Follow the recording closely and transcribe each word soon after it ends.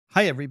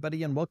Hi,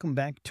 everybody, and welcome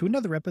back to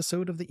another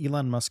episode of the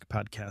Elon Musk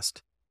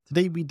podcast.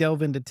 Today, we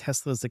delve into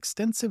Tesla's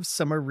extensive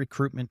summer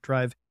recruitment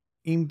drive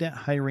aimed at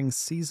hiring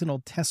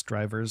seasonal test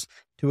drivers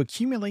to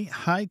accumulate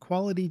high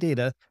quality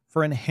data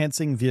for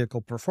enhancing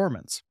vehicle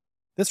performance.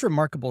 This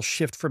remarkable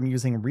shift from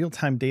using real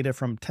time data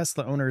from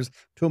Tesla owners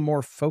to a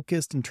more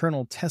focused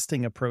internal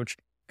testing approach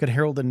could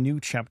herald a new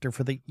chapter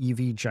for the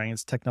EV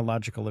giant's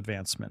technological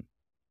advancement.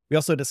 We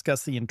also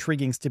discuss the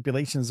intriguing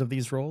stipulations of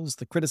these roles,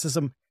 the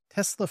criticism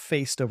Tesla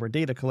faced over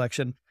data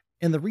collection,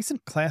 and the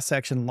recent class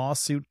action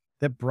lawsuit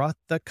that brought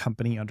the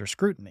company under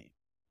scrutiny.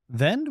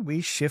 Then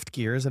we shift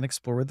gears and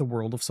explore the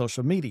world of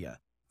social media,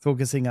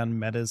 focusing on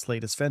Meta's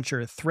latest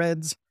venture,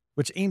 Threads,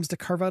 which aims to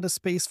carve out a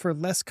space for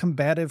less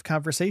combative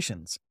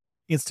conversations.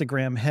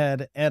 Instagram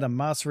head Adam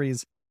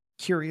Mosseri's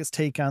curious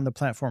take on the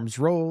platform's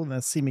role and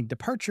a seeming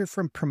departure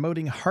from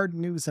promoting hard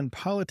news and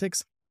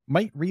politics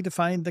might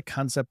redefine the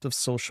concept of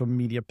social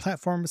media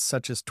platforms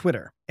such as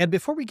Twitter. And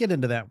before we get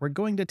into that, we're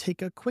going to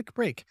take a quick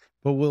break,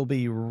 but we'll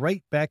be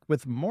right back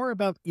with more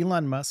about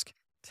Elon Musk,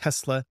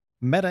 Tesla,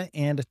 Meta,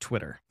 and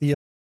Twitter.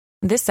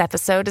 This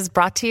episode is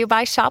brought to you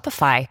by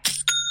Shopify.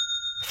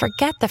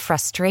 Forget the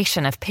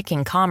frustration of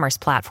picking commerce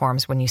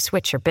platforms when you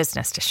switch your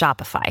business to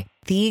Shopify,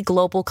 the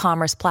global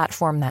commerce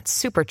platform that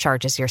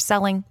supercharges your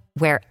selling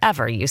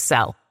wherever you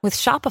sell. With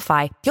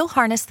Shopify, you'll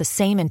harness the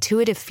same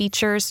intuitive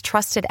features,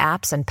 trusted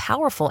apps, and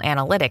powerful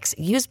analytics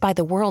used by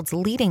the world's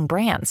leading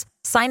brands.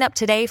 Sign up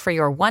today for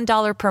your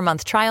 $1 per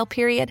month trial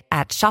period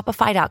at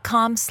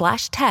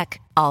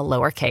shopify.com/tech, all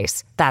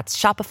lowercase. That's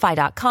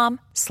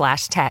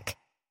shopify.com/tech.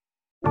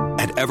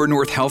 At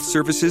Evernorth Health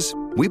Services,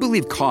 we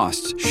believe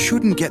costs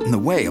shouldn't get in the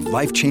way of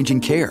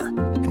life-changing care,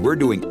 and we're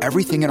doing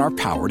everything in our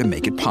power to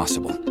make it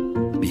possible.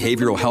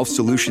 Behavioral health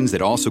solutions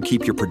that also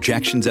keep your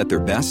projections at their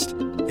best?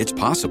 It's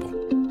possible.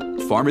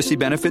 Pharmacy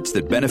benefits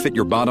that benefit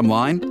your bottom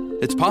line?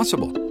 It's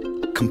possible.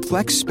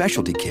 Complex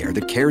specialty care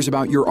that cares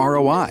about your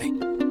ROI?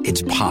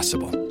 It's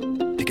possible.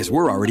 Because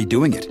we're already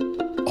doing it.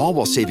 All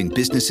while saving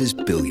businesses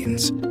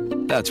billions.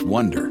 That's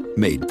Wonder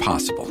made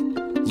possible.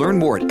 Learn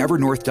more at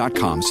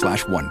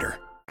evernorth.com/wonder.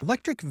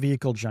 Electric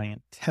vehicle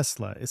giant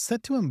Tesla is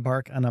set to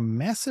embark on a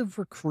massive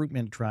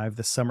recruitment drive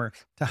this summer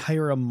to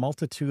hire a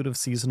multitude of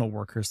seasonal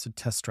workers to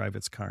test drive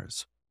its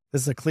cars.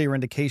 This is a clear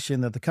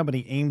indication that the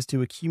company aims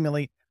to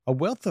accumulate a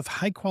wealth of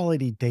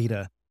high-quality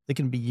data that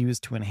can be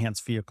used to enhance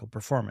vehicle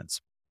performance,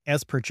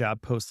 as per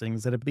job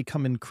postings that have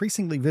become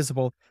increasingly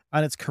visible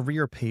on its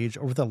career page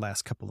over the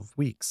last couple of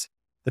weeks.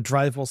 The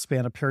drive will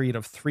span a period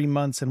of 3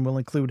 months and will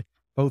include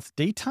both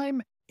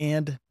daytime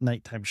and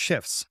nighttime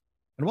shifts.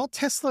 And while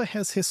Tesla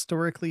has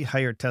historically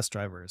hired test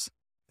drivers,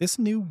 this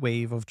new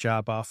wave of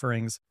job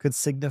offerings could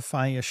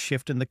signify a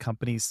shift in the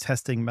company's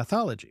testing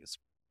methodologies.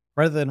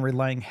 Rather than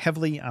relying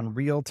heavily on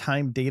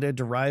real-time data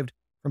derived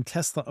from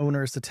Tesla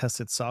owners to test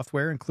its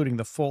software, including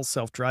the full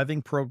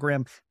self-driving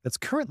program that's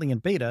currently in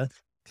beta,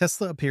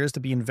 Tesla appears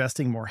to be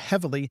investing more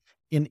heavily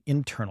in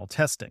internal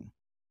testing.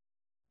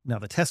 Now,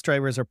 the test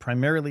drivers are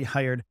primarily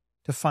hired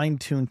to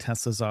fine-tune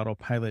Tesla's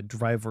autopilot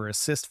driver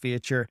assist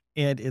feature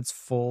and its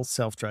full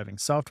self-driving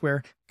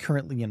software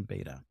currently in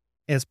beta.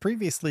 As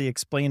previously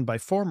explained by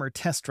former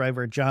test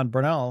driver John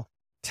Bernal,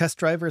 test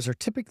drivers are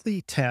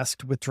typically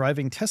tasked with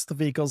driving Tesla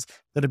vehicles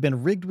that have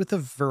been rigged with a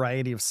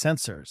variety of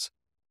sensors.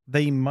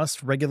 They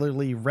must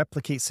regularly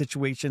replicate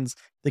situations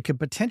that could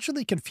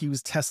potentially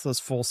confuse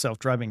Tesla's full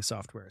self-driving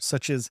software,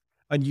 such as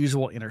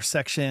unusual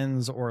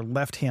intersections or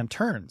left-hand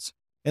turns.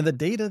 And the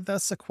data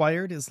thus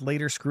acquired is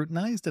later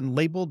scrutinized and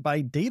labeled by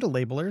data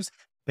labelers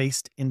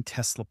based in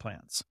Tesla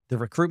plants. The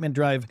recruitment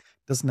drive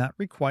does not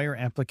require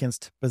applicants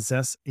to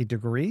possess a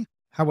degree.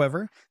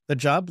 However, the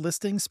job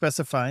listing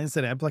specifies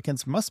that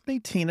applicants must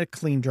maintain a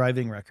clean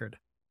driving record,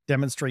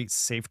 demonstrate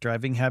safe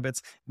driving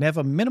habits, and have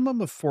a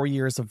minimum of 4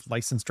 years of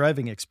licensed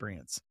driving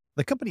experience.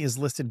 The company has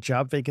listed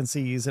job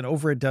vacancies in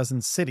over a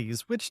dozen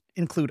cities, which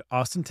include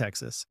Austin,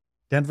 Texas,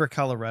 Denver,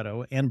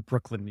 Colorado, and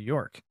Brooklyn, New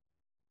York.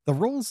 The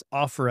roles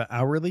offer an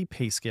hourly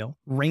pay scale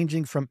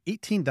ranging from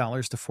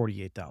 $18 to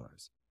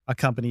 $48,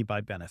 accompanied by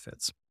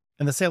benefits.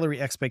 And the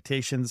salary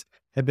expectations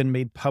have been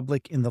made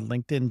public in the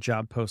LinkedIn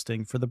job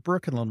posting for the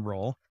Brooklyn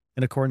role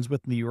in accordance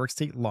with New York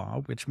state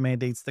law, which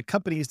mandates that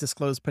companies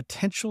disclose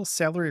potential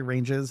salary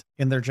ranges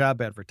in their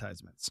job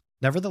advertisements.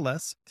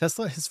 Nevertheless,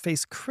 Tesla has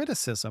faced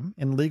criticism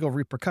and legal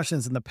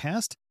repercussions in the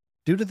past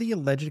due to the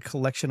alleged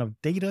collection of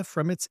data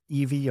from its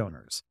EV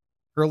owners.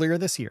 Earlier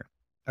this year,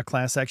 a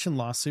class action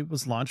lawsuit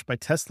was launched by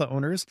Tesla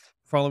owners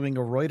following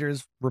a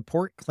Reuters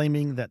report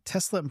claiming that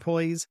Tesla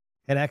employees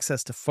had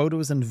access to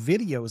photos and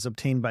videos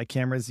obtained by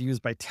cameras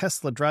used by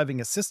Tesla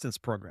driving assistance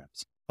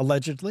programs.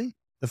 Allegedly,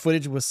 the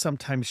footage was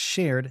sometimes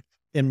shared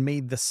and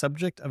made the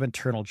subject of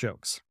internal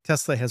jokes.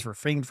 Tesla has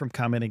refrained from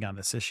commenting on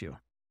this issue.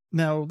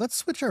 Now, let's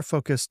switch our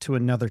focus to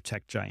another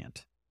tech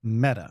giant,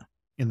 Meta.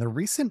 In the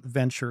recent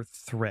venture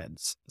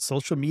Threads, a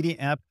social media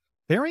app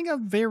bearing a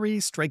very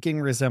striking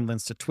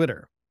resemblance to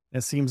Twitter,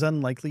 it seems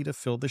unlikely to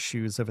fill the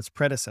shoes of its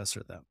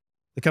predecessor, though.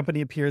 The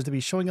company appears to be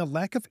showing a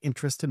lack of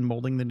interest in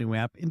molding the new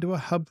app into a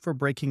hub for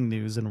breaking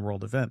news and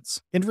world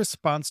events. In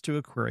response to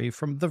a query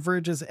from The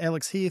Verge's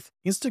Alex Heath,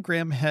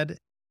 Instagram head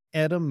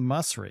Adam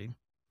Mosseri,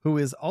 who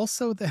is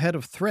also the head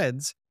of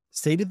Threads,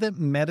 stated that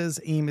Meta's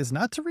aim is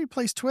not to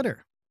replace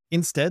Twitter.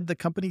 Instead, the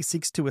company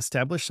seeks to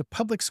establish a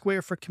public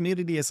square for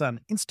communities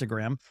on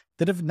Instagram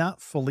that have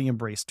not fully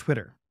embraced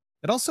Twitter.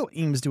 It also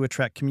aims to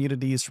attract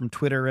communities from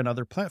Twitter and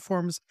other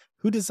platforms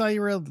who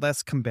desire a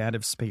less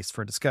combative space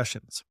for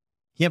discussions.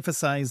 He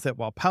emphasized that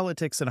while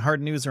politics and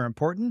hard news are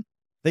important,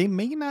 they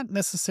may not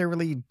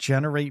necessarily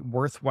generate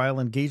worthwhile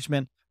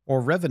engagement or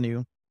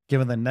revenue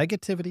given the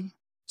negativity,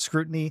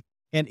 scrutiny,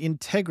 and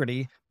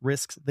integrity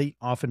risks they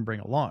often bring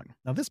along.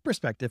 Now, this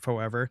perspective,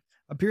 however,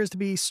 appears to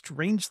be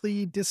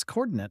strangely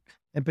discordant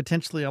and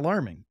potentially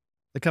alarming.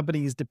 The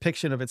company's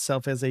depiction of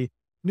itself as a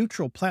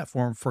neutral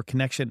platform for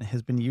connection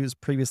has been used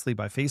previously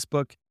by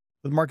Facebook,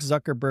 with Mark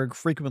Zuckerberg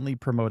frequently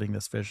promoting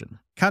this vision.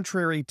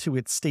 Contrary to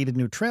its stated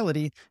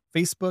neutrality,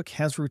 Facebook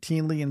has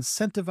routinely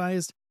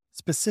incentivized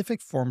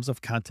specific forms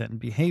of content and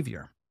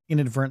behavior,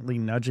 inadvertently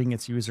nudging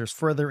its users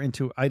further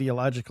into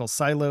ideological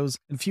silos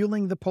and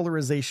fueling the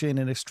polarization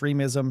and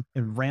extremism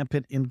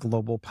rampant in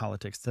global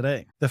politics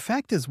today. The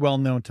fact is well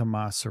known to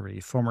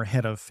Mosseri, former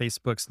head of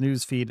Facebook's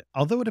newsfeed,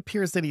 although it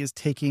appears that he is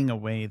taking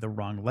away the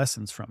wrong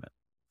lessons from it.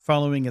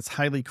 Following its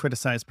highly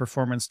criticized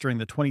performance during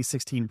the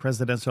 2016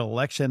 presidential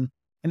election,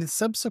 and its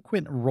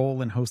subsequent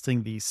role in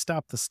hosting the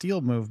Stop the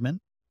Steal movement,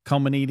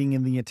 culminating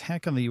in the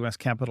attack on the U.S.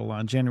 Capitol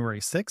on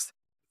January 6th,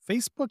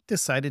 Facebook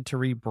decided to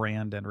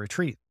rebrand and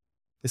retreat.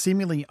 The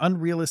seemingly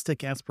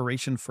unrealistic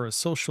aspiration for a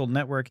social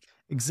network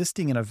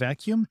existing in a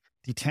vacuum,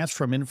 detached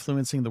from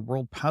influencing the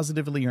world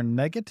positively or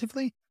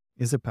negatively,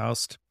 is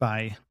passed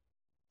by.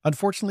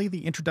 Unfortunately,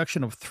 the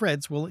introduction of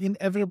Threads will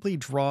inevitably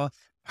draw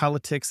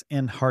politics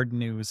and hard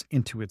news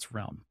into its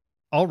realm.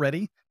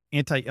 Already,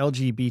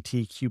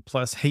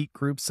 anti-LGBTQ+ hate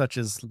groups such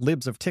as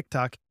Libs of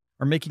TikTok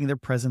are making their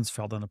presence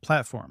felt on the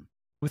platform.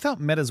 Without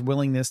Meta's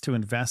willingness to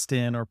invest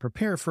in or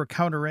prepare for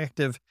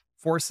counteractive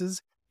forces,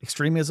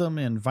 extremism,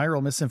 and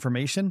viral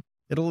misinformation,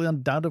 it'll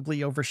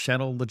undoubtedly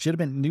overshadow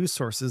legitimate news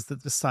sources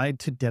that decide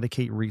to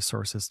dedicate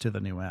resources to the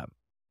new app.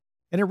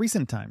 And in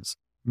recent times,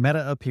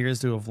 Meta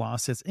appears to have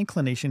lost its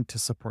inclination to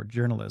support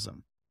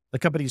journalism. The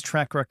company's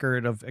track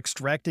record of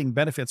extracting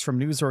benefits from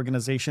news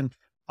organization,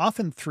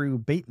 often through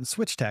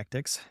bait-and-switch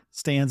tactics,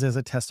 stands as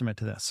a testament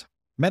to this.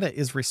 Meta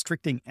is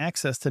restricting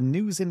access to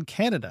news in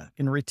Canada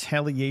in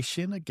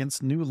retaliation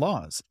against new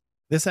laws.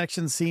 This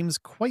action seems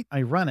quite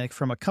ironic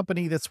from a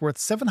company that's worth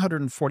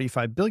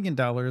 $745 billion,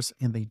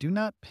 and they do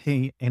not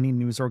pay any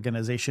news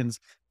organizations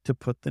to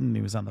put the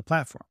news on the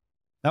platform.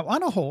 Now,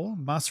 on a whole,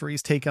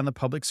 Mosseri's take on the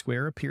public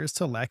square appears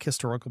to lack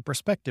historical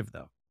perspective,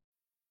 though.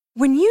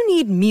 When you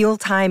need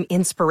mealtime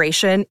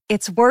inspiration,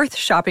 it's worth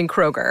shopping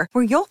Kroger,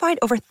 where you'll find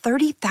over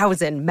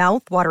 30,000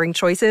 mouth-watering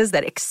choices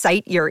that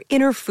excite your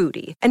inner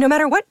foodie. And no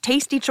matter what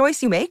tasty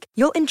choice you make,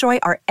 you'll enjoy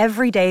our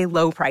everyday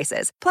low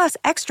prices, plus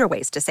extra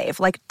ways to save,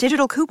 like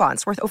digital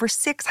coupons worth over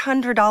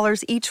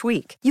 $600 each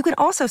week. You can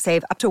also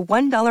save up to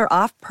 $1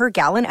 off per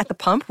gallon at the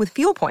pump with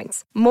fuel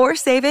points. More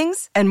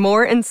savings and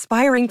more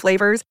inspiring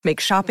flavors make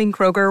shopping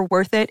Kroger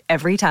worth it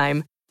every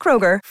time.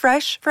 Kroger,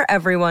 fresh for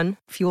everyone.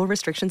 Fuel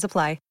restrictions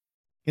apply.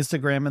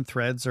 Instagram and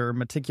Threads are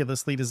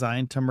meticulously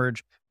designed to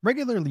merge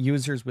regular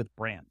users with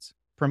brands,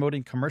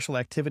 promoting commercial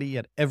activity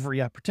at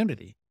every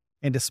opportunity.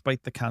 And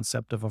despite the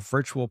concept of a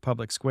virtual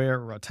public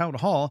square or a town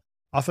hall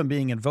often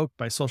being invoked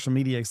by social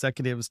media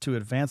executives to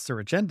advance their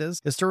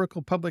agendas,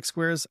 historical public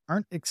squares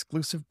aren't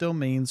exclusive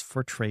domains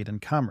for trade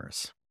and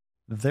commerce.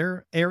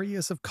 They're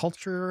areas of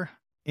culture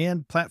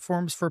and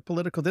platforms for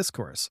political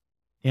discourse,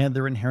 and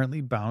they're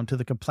inherently bound to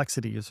the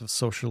complexities of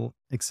social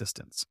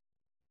existence.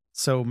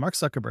 So Mark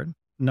Zuckerberg,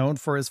 known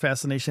for his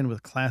fascination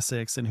with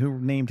classics and who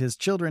named his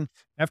children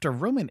after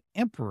Roman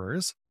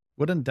emperors,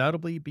 would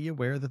undoubtedly be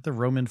aware that the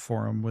Roman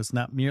Forum was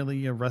not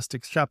merely a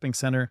rustic shopping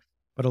center,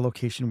 but a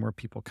location where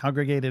people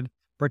congregated,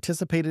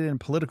 participated in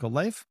political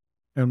life,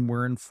 and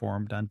were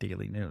informed on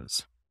daily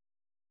news.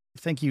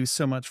 Thank you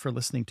so much for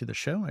listening to the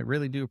show. I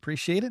really do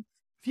appreciate it.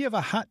 If you have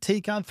a hot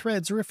take on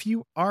Threads, or if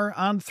you are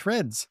on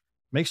Threads,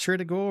 make sure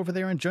to go over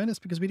there and join us,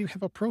 because we do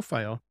have a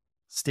profile,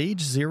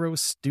 Stage Zero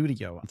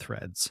Studio on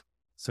Threads.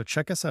 So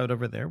check us out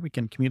over there. We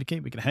can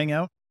communicate, we can hang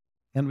out,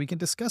 and we can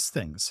discuss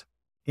things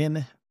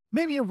in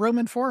maybe a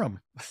Roman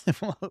forum.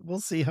 We'll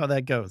see how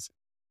that goes.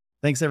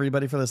 Thanks,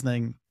 everybody, for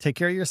listening. Take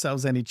care of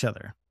yourselves and each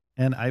other,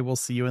 and I will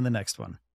see you in the next one.